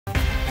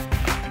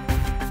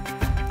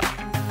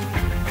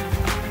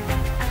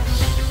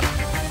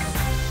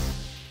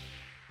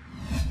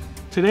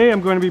Today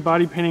I'm going to be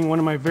body painting one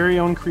of my very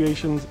own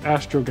creations,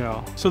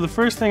 Astrogal. So the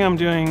first thing I'm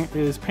doing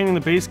is painting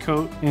the base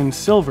coat in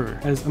silver.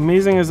 As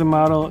amazing as a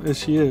model as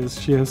she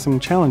is, she has some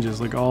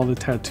challenges like all the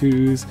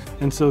tattoos.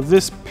 And so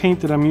this paint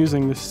that I'm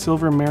using, this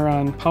Silver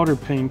Maron powder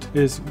paint,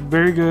 is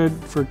very good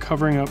for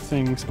covering up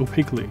things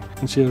opaquely.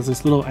 And she has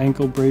this little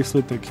ankle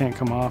bracelet that can't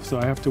come off, so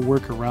I have to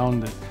work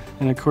around it.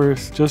 And of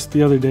course, just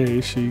the other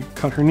day, she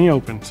cut her knee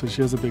open, so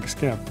she has a big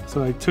scab.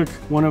 So I took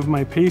one of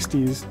my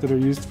pasties that are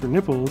used for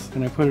nipples,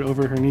 and I put it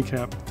over her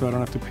kneecap so I don't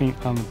have to paint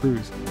on the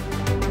bruise.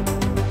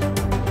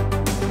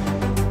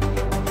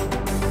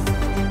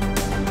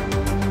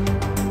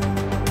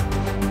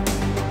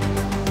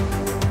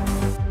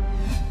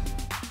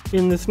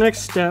 In this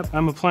next step,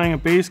 I'm applying a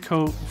base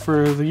coat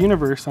for the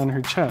universe on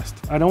her chest.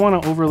 I don't want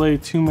to overlay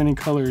too many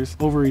colors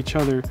over each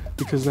other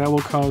because that will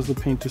cause the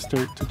paint to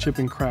start to chip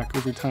and crack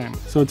over time.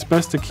 So it's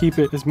best to keep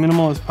it as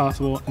minimal as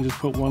possible and just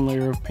put one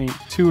layer of paint,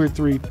 2 or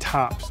 3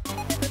 tops.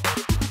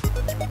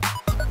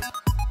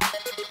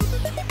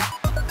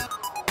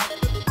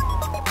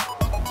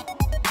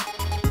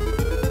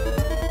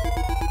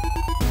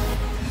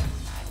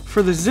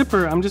 For the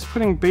zipper, I'm just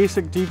putting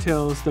basic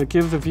details that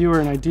give the viewer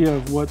an idea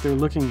of what they're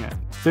looking at.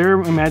 Their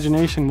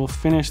imagination will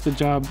finish the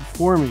job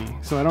for me,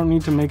 so I don't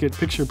need to make it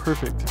picture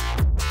perfect.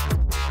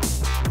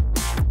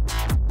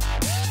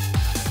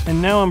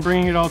 And now I'm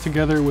bringing it all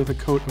together with a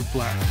coat of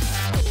black.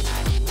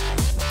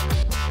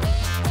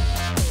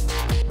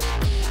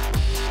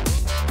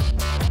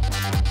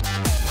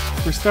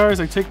 For stars,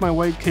 I take my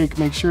white cake,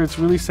 make sure it's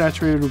really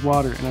saturated with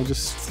water, and I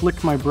just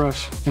flick my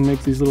brush and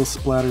make these little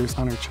splatters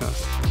on her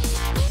chest.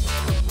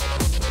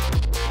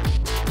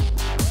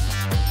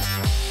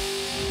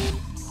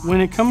 When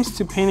it comes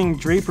to painting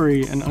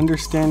drapery and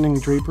understanding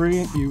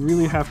drapery, you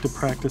really have to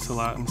practice a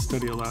lot and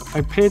study a lot. I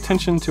pay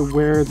attention to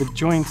where the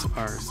joints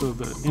are, so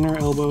the inner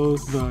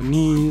elbows, the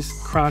knees,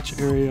 crotch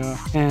area,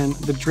 and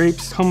the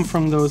drapes come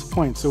from those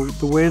points. So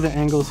the way the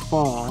angles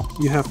fall,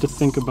 you have to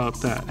think about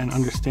that and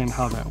understand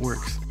how that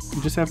works.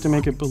 You just have to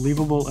make it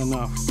believable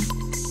enough.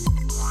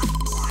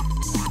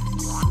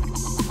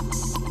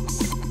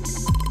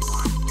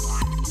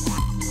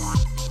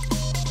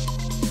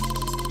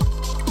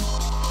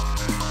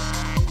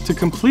 To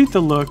complete the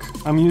look,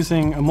 I'm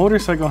using a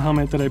motorcycle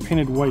helmet that I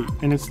painted white,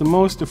 and it's the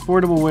most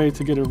affordable way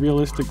to get a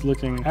realistic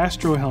looking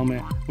astro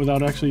helmet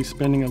without actually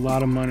spending a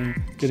lot of money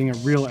getting a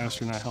real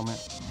astronaut helmet.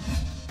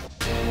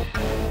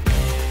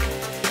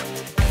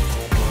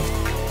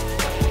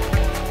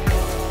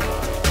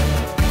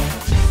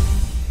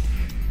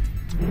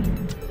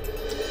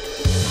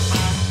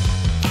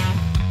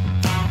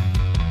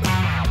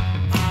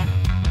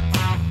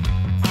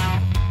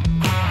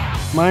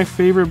 My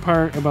favorite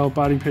part about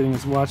body painting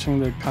is watching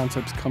the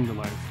concepts come to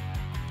life.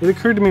 It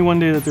occurred to me one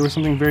day that there was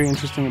something very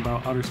interesting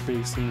about outer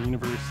space and the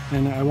universe,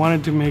 and I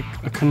wanted to make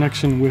a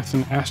connection with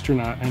an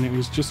astronaut, and it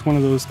was just one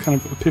of those kind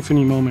of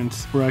epiphany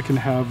moments where I can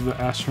have the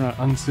astronaut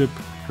unzip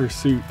her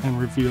suit and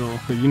reveal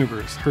the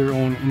universe, her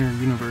own inner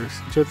universe,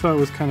 which I thought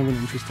was kind of an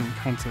interesting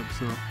concept,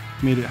 so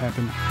made it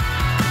happen.